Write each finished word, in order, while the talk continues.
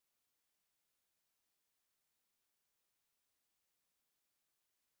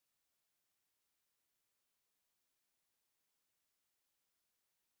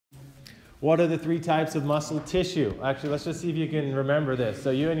What are the three types of muscle tissue? Actually, let's just see if you can remember this.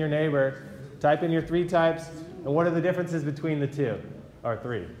 So you and your neighbor type in your three types, and what are the differences between the two, or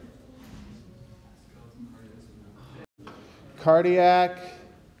three? Cardiac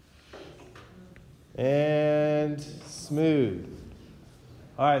and smooth.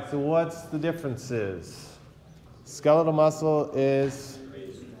 All right, so what's the differences? Skeletal muscle is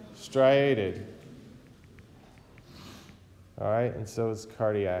striated. All right, and so is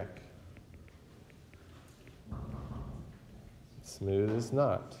cardiac. Smooth is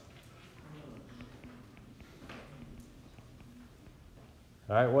not.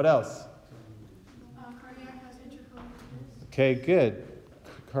 All right, what else? Cardiac has intercalated discs. Okay, good.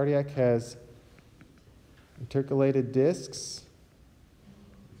 Cardiac has intercalated discs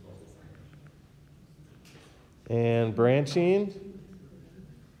and branching.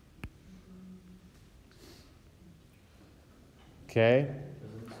 Okay,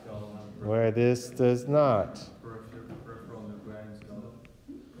 where this does not.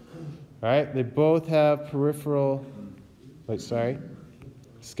 All right, they both have peripheral,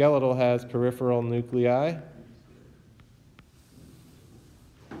 skeletal has peripheral nuclei.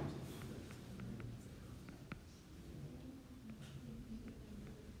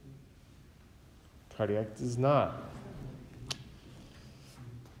 Cardiac does not.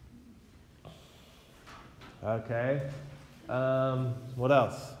 Okay, what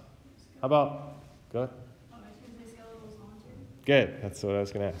else? How about, go ahead. Good, that's what I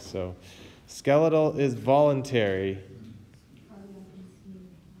was going to ask. So, skeletal is voluntary.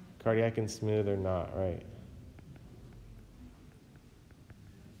 Cardiac and smooth are not, right?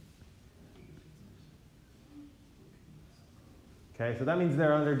 Okay, so that means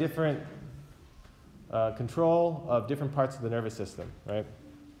they're under different control of different parts of the nervous system, right?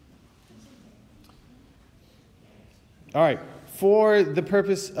 All right, for the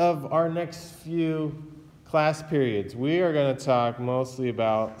purpose of our next few class periods, we are going to talk mostly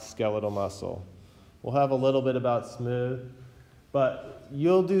about skeletal muscle. We'll have a little bit about smooth, but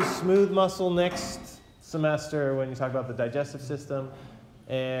you'll do smooth muscle next semester when you talk about the digestive system,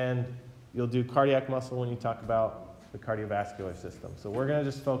 and you'll do cardiac muscle when you talk about the cardiovascular system. So we're going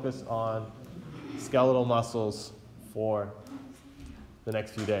to just focus on skeletal muscles for the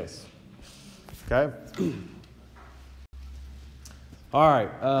next few days. Okay? All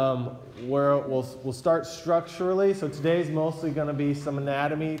right, we'll start structurally. So today's mostly going to be some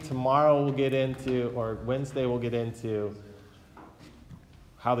anatomy. Tomorrow we'll get into, or Wednesday we'll get into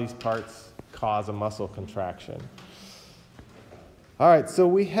how these parts cause a muscle contraction. All right, so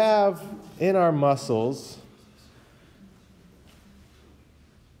we have in our muscles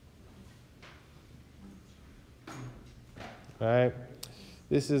all right,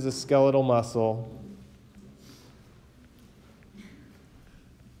 this is a skeletal muscle.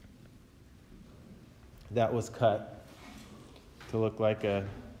 That was cut to look like a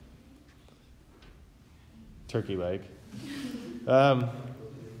turkey leg.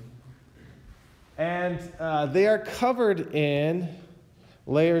 And they are covered in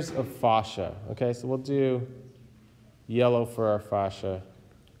layers of fascia. Okay, so we'll do yellow for our fascia.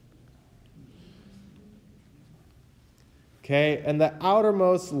 Okay, and the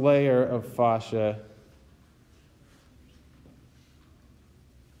outermost layer of fascia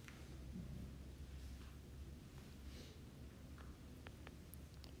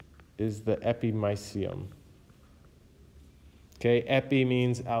is the epimysium. Okay, epi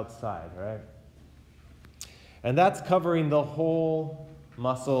means outside, right? And that's covering the whole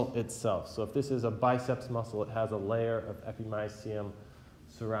muscle itself. So if this is a biceps muscle, it has a layer of epimysium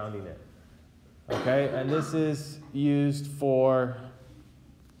surrounding it. Okay, and this is used for,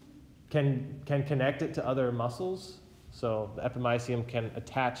 can connect it to other muscles. So the epimysium can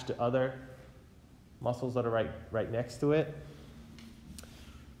attach to other muscles that are right next to it,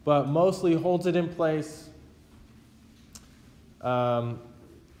 but mostly holds it in place,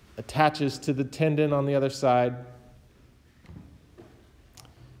 attaches to the tendon on the other side,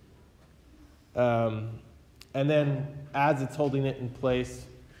 and then as it's holding it in place,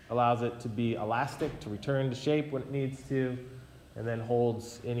 allows it to be elastic, to return to shape when it needs to, and then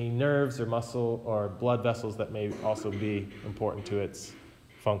holds any nerves or muscle or blood vessels that may also be important to its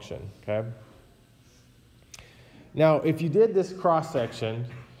function, okay? Now, if you did this cross-section,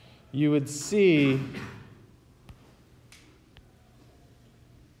 you would see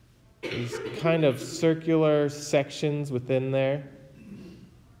these kind of circular sections within there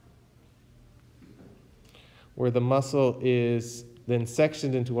where the muscle is then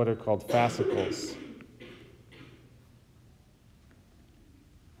sectioned into what are called fascicles.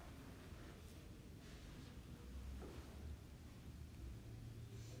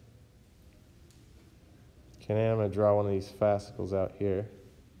 Okay, now I'm going to draw one of these fascicles out here.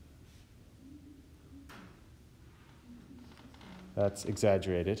 That's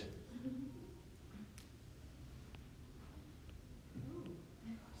exaggerated.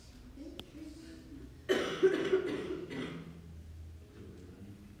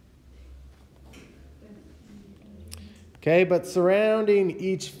 Okay, but surrounding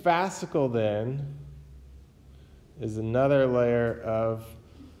each fascicle then is another layer of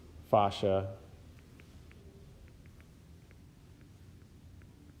fascia.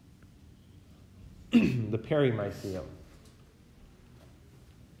 The perimycelium.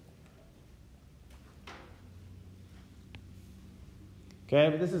 Okay,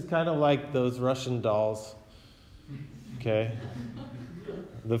 but this is kind of like those Russian dolls. Okay.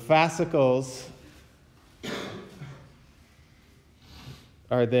 The fascicles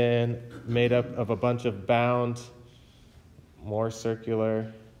are then made up of a bunch of bound, more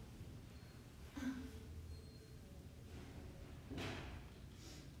circular,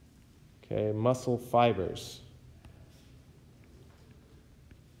 muscle fibers.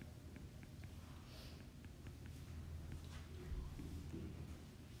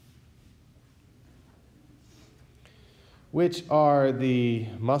 Which are the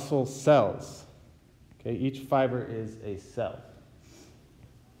muscle cells. Okay, each fiber is a cell.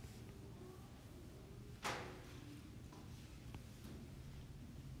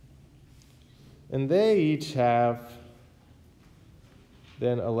 And they each have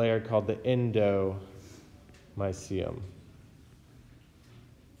then a layer called the endomycelium.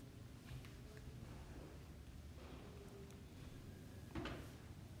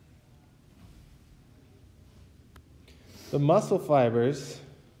 The muscle fibers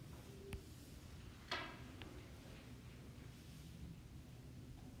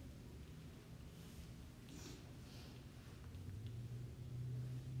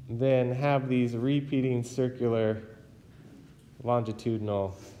then have these repeating circular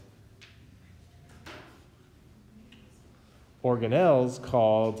longitudinal organelles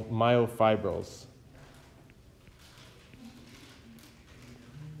called myofibrils.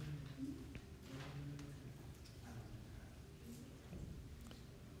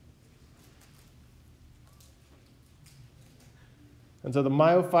 And so the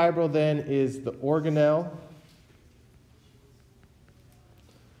myofibril then is the organelle.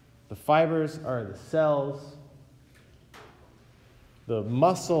 The fibers are the cells. The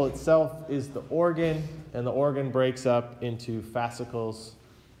muscle itself is the organ, and the organ breaks up into fascicles,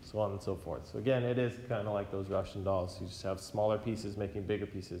 so on and so forth. So again, it is kind of like those Russian dolls. You just have smaller pieces making bigger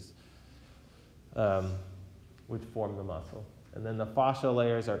pieces, which form the muscle. And then the fascia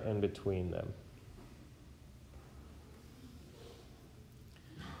layers are in between them.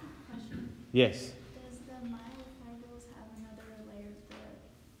 Yes? Does the myofibrils have another layer of the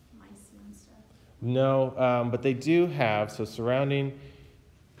mycelium stuff? No, but they do have, so surrounding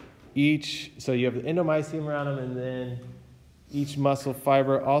each, so you have the endomycelium around them, and then each muscle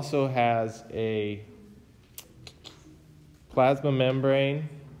fiber also has a plasma membrane,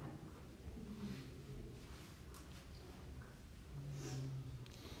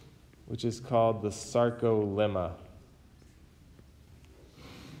 which is called the sarcolemma.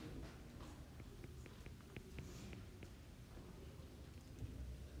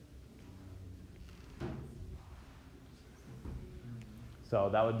 So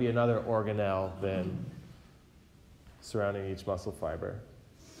that would be another organelle then surrounding each muscle fiber.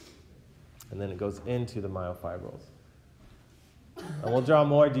 And then it goes into the myofibrils. And we'll draw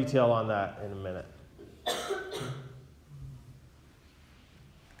more detail on that in a minute. Question.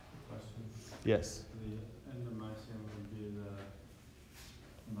 Yes? The endomycelium would be the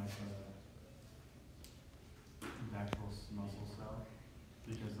actual muscle cell,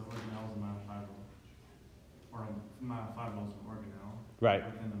 because the organelle is a myofibril, or myofibril is an organelle. Right.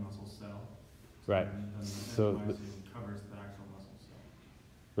 Within the muscle cell. Right. And then the So endomycelium covers the actual muscle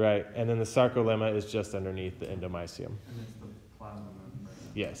cell. right. And then the sarcolemma is just underneath the endomycelium. And it's the plasma membrane.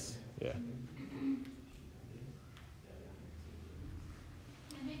 Yes. Yeah. Can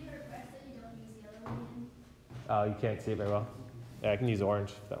I make a request that you don't use yellow again? Oh, you can't see it very well? Yeah, I can use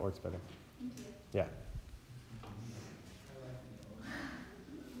orange if that works better. Thank you. Yeah.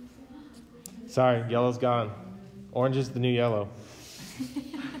 Sorry, yellow's gone. Orange is the new yellow.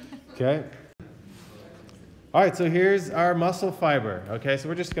 Okay. All right, so here's our muscle fiber. Okay, so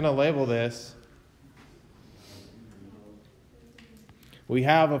we're just going to label this. We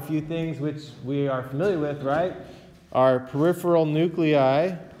have a few things which we are familiar with, right? Our peripheral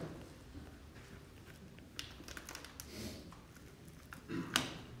nuclei.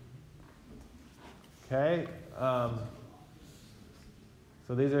 Okay.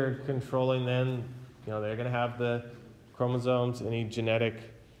 So these are controlling then You know, they're going to have the chromosomes, any genetic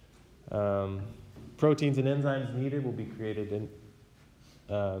proteins and enzymes needed will be created in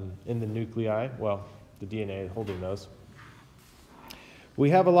the nuclei. Well, the DNA holding those. We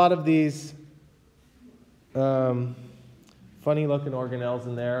have a lot of these funny-looking organelles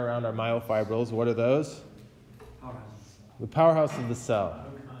in there around our myofibrils. What are those? The powerhouse of the cell.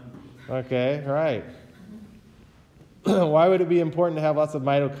 Okay, right. Why would it be important to have lots of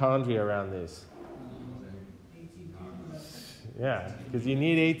mitochondria around these? Yeah, because you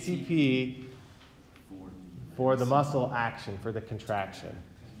need ATP for the muscle action, for the contraction.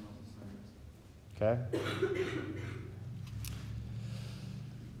 Okay?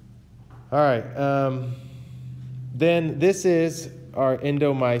 All right. Then this is our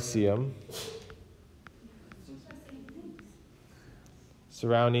endomysium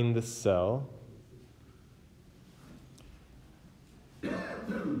surrounding the cell.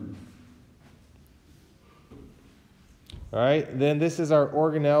 All right, then this is our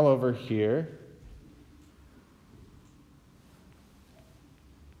organelle over here.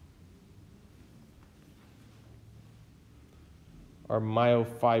 Our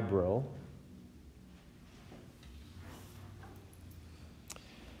myofibril.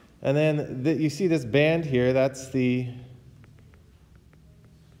 And then you see this band here, that's the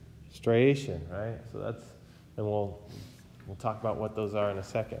striation, right? So that's, and we'll talk about what those are in a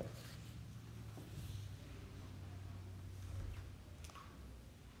second.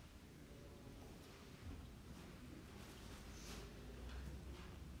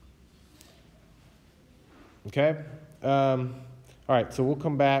 Okay? All right, so we'll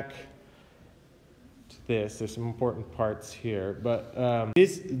come back to this. There's some important parts here. But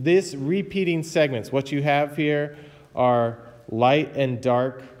this repeating segments, what you have here are light and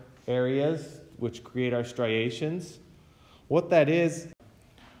dark areas, which create our striations. What that is,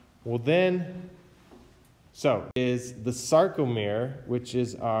 well then, so is the sarcomere, which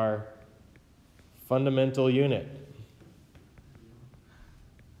is our fundamental unit.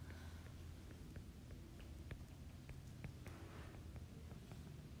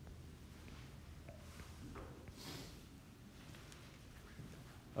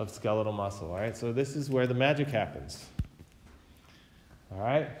 Of skeletal muscle, all right? So this is where the magic happens, all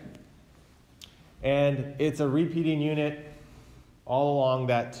right? And it's a repeating unit all along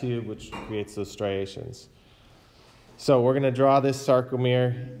that tube, which creates those striations. So we're going to draw this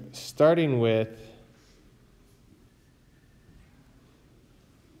sarcomere, starting with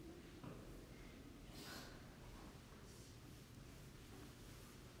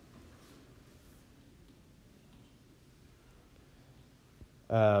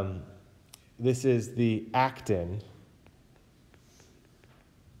this is the actin,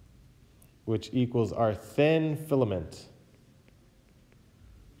 which equals our thin filament.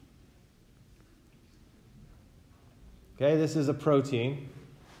 Okay, this is a protein.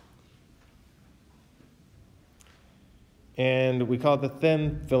 And we call it the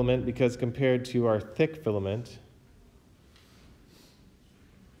thin filament because compared to our thick filament,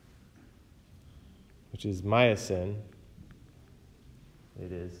 which is myosin,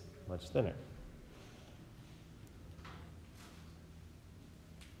 it is much thinner.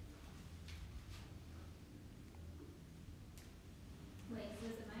 Wait, so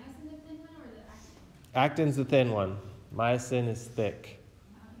is the myosin the thin one or the actin? Actin's the thin one. Myosin is thick.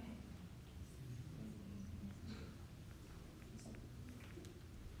 Okay.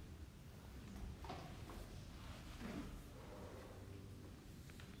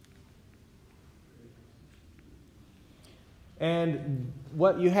 And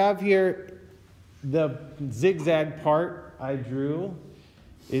what you have here, the zigzag part I drew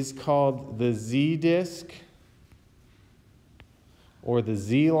is called the Z disc or the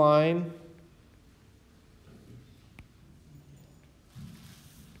Z line.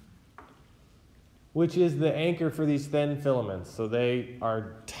 Which is the anchor for these thin filaments. So they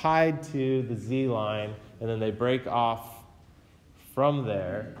are tied to the Z line and then they break off from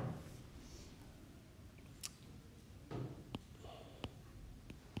there.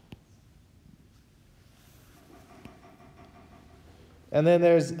 And then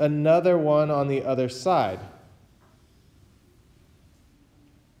there's another one on the other side.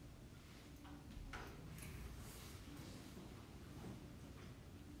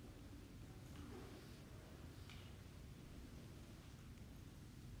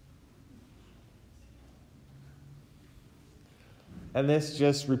 And this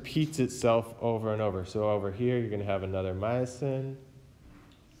just repeats itself over and over. So over here, you're going to have another myosin.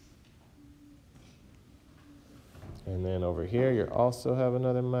 And then over here, you also have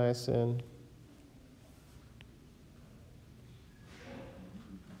another myosin.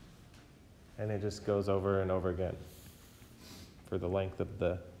 and it just goes over and over again for the length of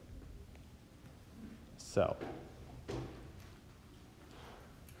the cell.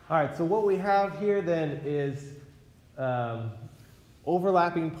 All right, so what we have here then is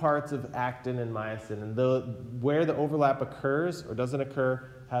overlapping parts of actin and myosin, and where the overlap occurs or doesn't occur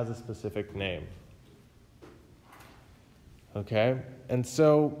has a specific name. Okay, and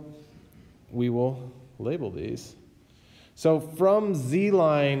so we will label these. So from Z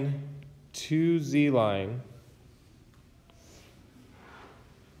line to Z line,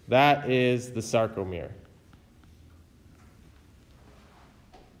 that is the sarcomere.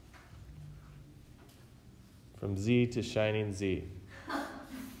 From Z to shining Z.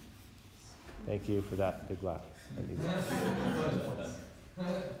 Thank you for that big laugh.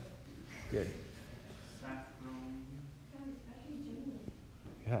 Good.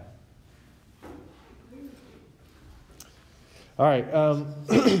 Yeah. All right.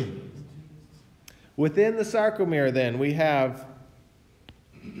 Within the sarcomere, then, we have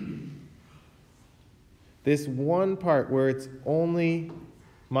this one part where it's only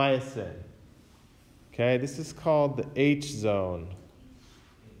myosin. Okay, this is called the H zone,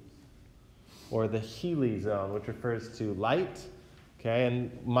 or the Healy zone, which refers to light. Okay,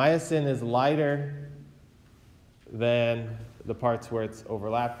 and myosin is lighter than the parts where it's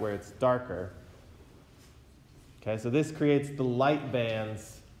overlapped, where it's darker. Okay, so this creates the light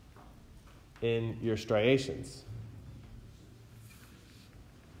bands in your striations.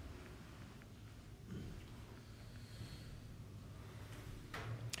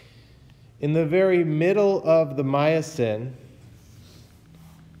 In the very middle of the myosin,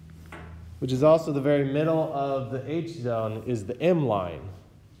 which is also the very middle of the H zone, is the M line.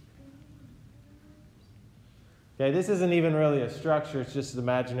 Okay, this isn't even really a structure, it's just an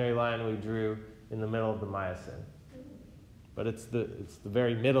imaginary line we drew in the middle of the myosin. But it's the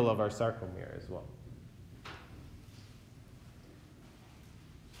very middle of our sarcomere as well.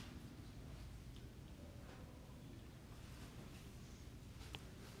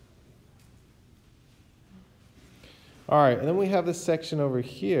 All right, and then we have this section over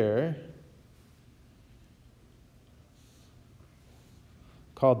here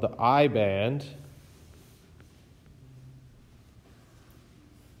called the I band,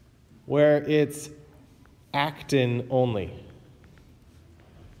 where it's actin only.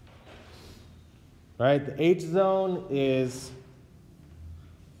 Right? The H zone is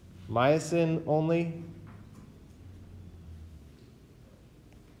myosin only,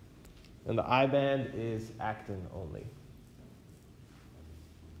 and the I band is actin only.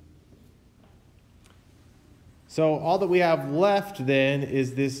 So all that we have left then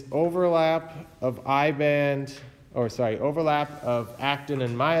is this overlap of overlap of actin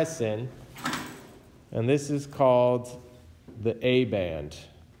and myosin, and this is called the A band.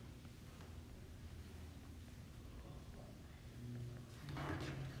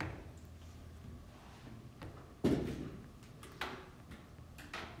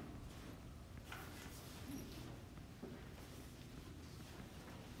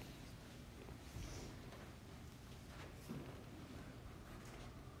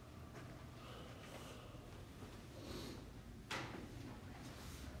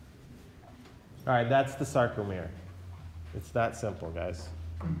 All right, that's the sarcomere. It's that simple, guys.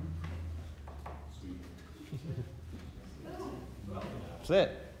 That's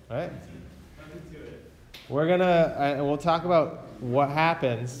it, right? We'll talk about what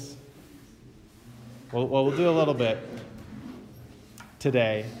happens. We'll do a little bit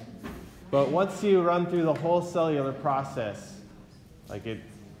today. But once you run through the whole cellular process, like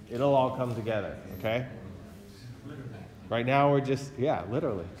it'll all come together, okay? Right now we're just,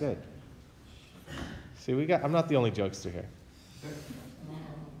 literally, good. See, I'm not the only jokester here.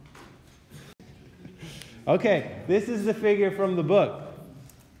 Okay, this is the figure from the book.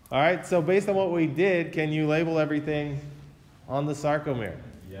 All right, so based on what we did, can you label everything on the sarcomere?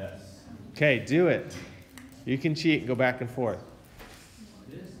 Yes. Okay, do it. You can cheat and go back and forth.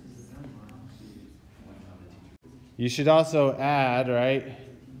 You should also add, right,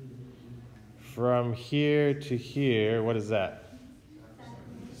 from here to here, what is that?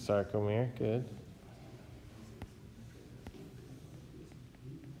 Sarcomere, good.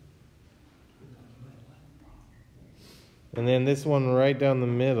 And then this one right down the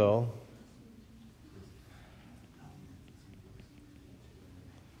middle.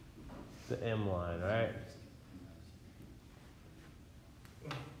 The M line, right?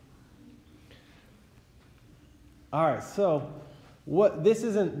 All right, so this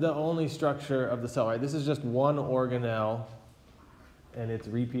isn't the only structure of the cell, right? This is just one organelle and its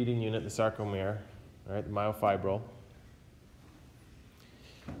repeating unit, the sarcomere, right? The myofibril.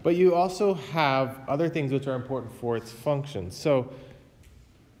 But you also have other things which are important for its function. So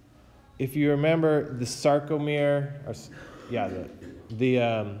if you remember the sarcomere, or, yeah,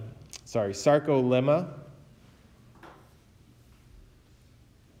 sarcolemma.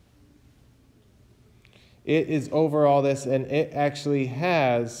 It is over all this, and it actually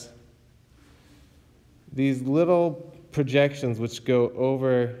has these little projections which go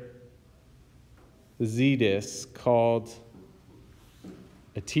over the Z disc called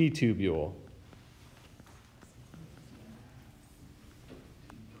a T-tubule.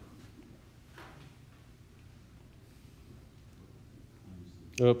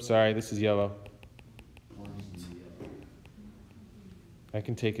 Oops, sorry, this is yellow. I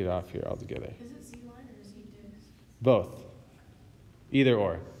can take it off here altogether. Is it Z-line or Z disc? Both. Either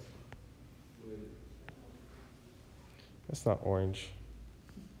or. That's not orange.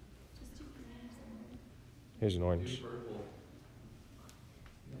 Just two grams in Here's an orange.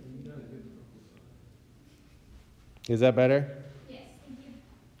 Is that better? there. Yes, thank you.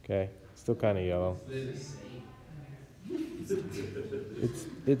 Okay. Still kind of yellow.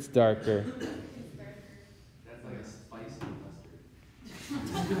 It's darker. That's like a spicy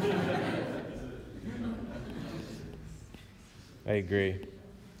mustard. I agree.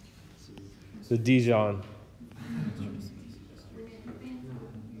 The Dijon.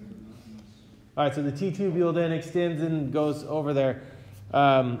 All right, so the T-tubule then extends and goes over there.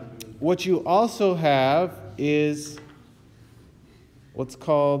 What you also have is what's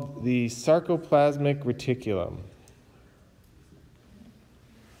called the sarcoplasmic reticulum.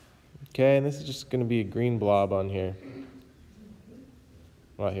 Okay, and this is just going to be a green blob on here.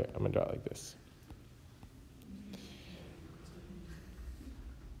 Well, here, I'm going to draw it like this.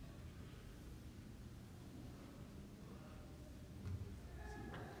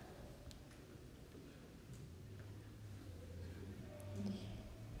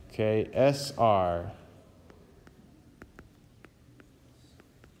 Okay, SR.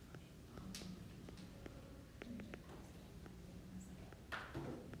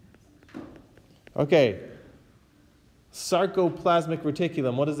 Okay, sarcoplasmic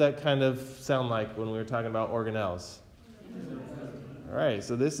reticulum, what does that kind of sound like when we were talking about organelles? All right,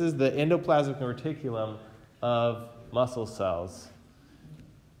 so this is the endoplasmic reticulum of muscle cells.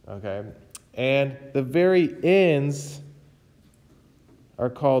 Okay, and the very ends are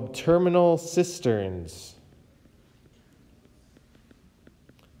called terminal cisterns.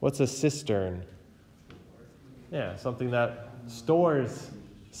 What's a cistern? Yeah, something that stores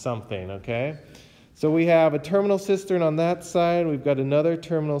something, okay? So we have a terminal cistern on that side. We've got another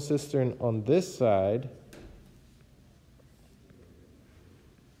terminal cistern on this side.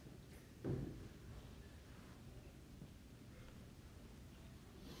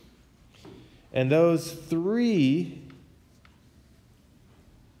 And those three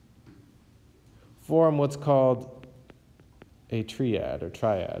form what's called a triad or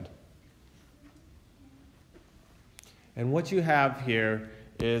triad. And what you have here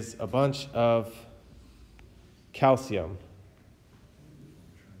is a bunch of calcium.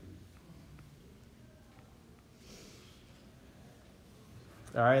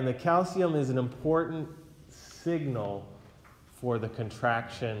 All right, and the calcium is an important signal for the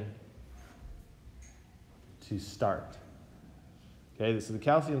contraction to start. Okay, so the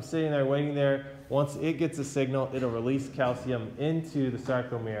calcium's sitting there, waiting there. Once it gets a signal, it'll release calcium into the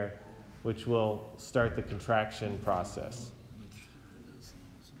sarcomere, which will start the contraction process.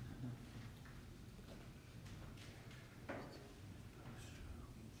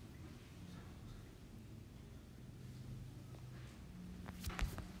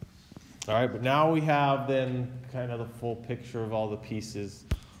 All right, but now we have then kind of the full picture of all the pieces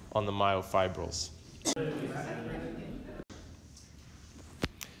on the myofibrils.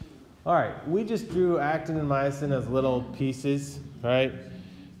 All right, we just drew actin and myosin as little pieces, right?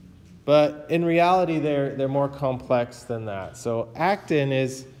 But in reality, they're more complex than that. So actin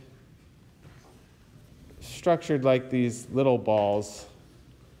is structured like these little balls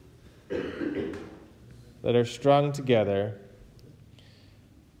that are strung together.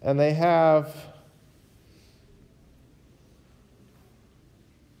 And they have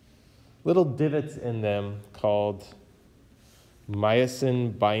little divots in them called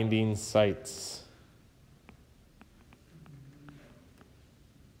myosin binding sites.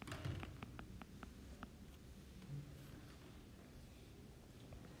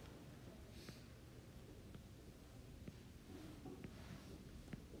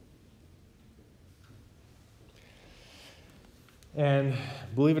 And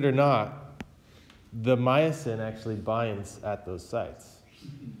believe it or not, the myosin actually binds at those sites.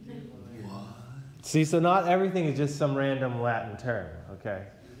 See, so not everything is just some random Latin term, okay?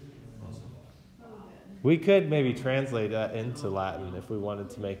 We could maybe translate that into Latin if we wanted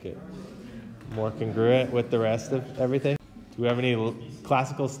to make it more congruent with the rest of everything. Do we have any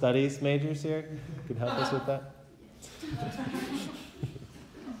classical studies majors here? Could help us with that?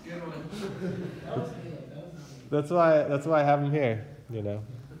 Good one. That's why I have them here, you know.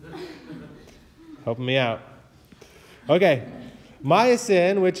 Helping me out. Okay.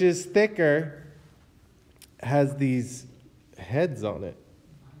 Myosin, which is thicker, has these heads on it.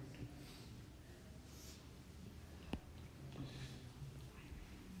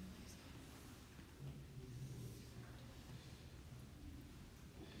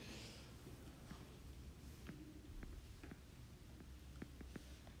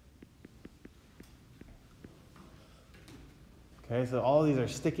 Okay, so all these are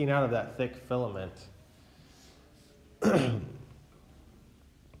sticking out of that thick filament.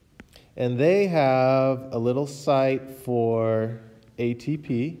 And they have a little site for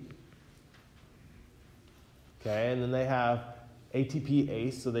ATP. Okay, and then they have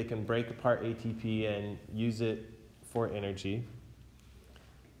ATPase, so they can break apart ATP and use it for energy.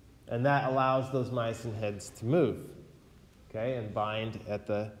 And that allows those myosin heads to move, okay, and bind at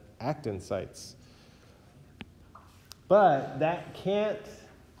the actin sites. But that can't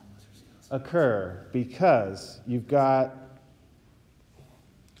occur because you've got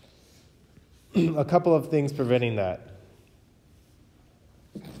a couple of things preventing that.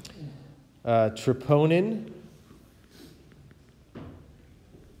 Troponin,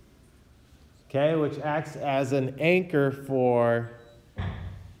 okay, which acts as an anchor for,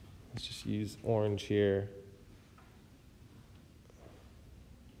 let's just use orange here.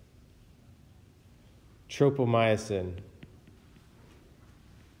 Tropomyosin.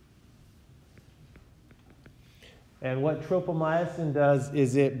 And what tropomyosin does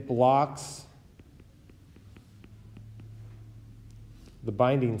is it blocks the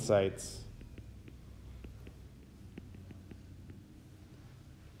binding sites.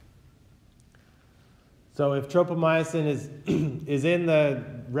 So if tropomyosin is in the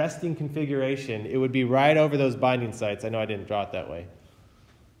resting configuration, it would be right over those binding sites. I know I didn't draw it that way.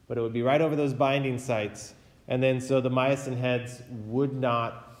 But it would be right over those binding sites. And then so the myosin heads would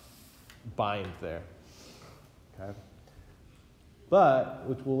not bind there. Okay? But,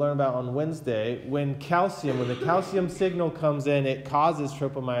 which we'll learn about on Wednesday, when the calcium signal comes in, it causes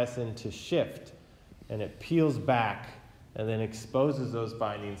tropomyosin to shift. And it peels back and then exposes those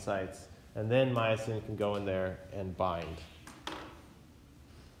binding sites. And then myosin can go in there and bind.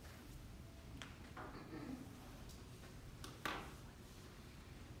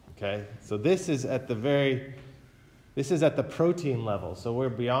 Okay, so this is at the protein level. So we're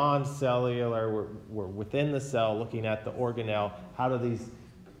beyond cellular, we're within the cell looking at the organelle. How do these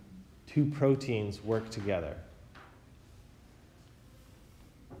two proteins work together?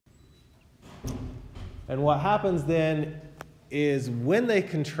 And what happens then is when they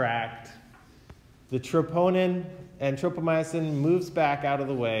contract, the troponin and tropomyosin moves back out of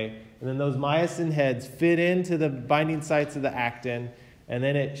the way, and then those myosin heads fit into the binding sites of the actin, and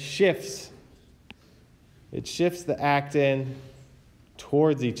then it shifts the actin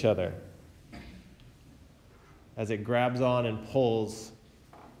towards each other as it grabs on and pulls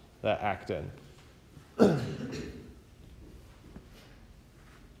the actin.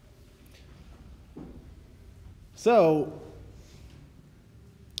 So,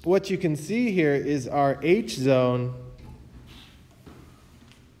 what you can see here is our H zone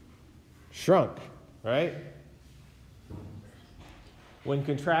shrunk, right? When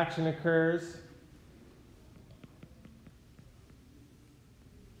contraction occurs,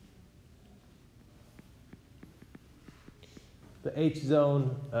 the H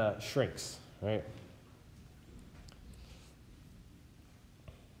zone shrinks, right?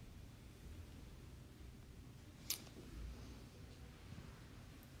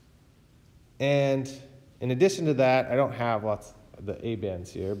 And in addition to that, I don't have lots of the A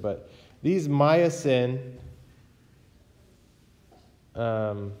bands here, but these myosin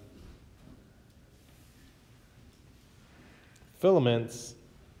filaments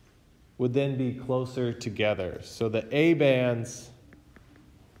would then be closer together. So the A bands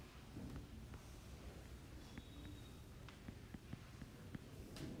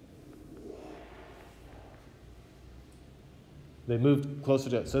they move closer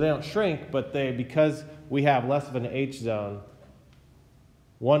to it. So they don't shrink, but because we have less of an H zone,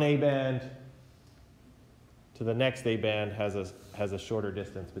 one A band to the next A band has a shorter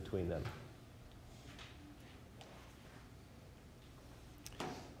distance between them.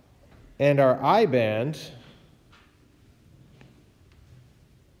 And our I band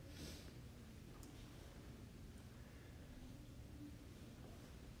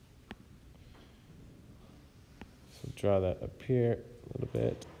draw that up here a little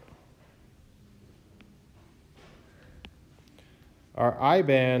bit. Our I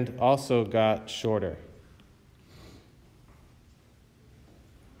band also got shorter.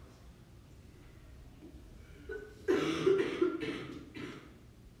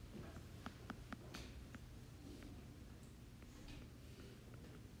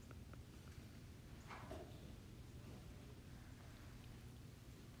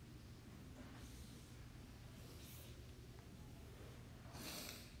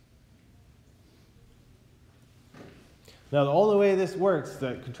 Now, the only way this works,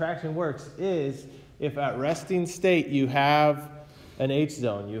 the contraction works, is if at resting state you have an H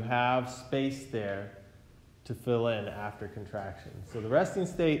zone, you have space there to fill in after contraction. So the resting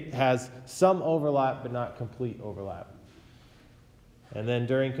state has some overlap, but not complete overlap. And then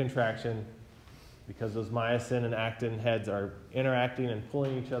during contraction, because those myosin and actin heads are interacting and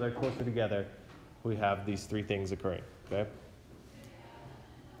pulling each other closer together, we have these three things occurring, okay?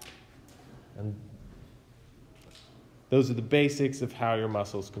 And those are the basics of how your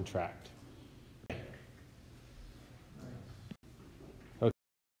muscles contract.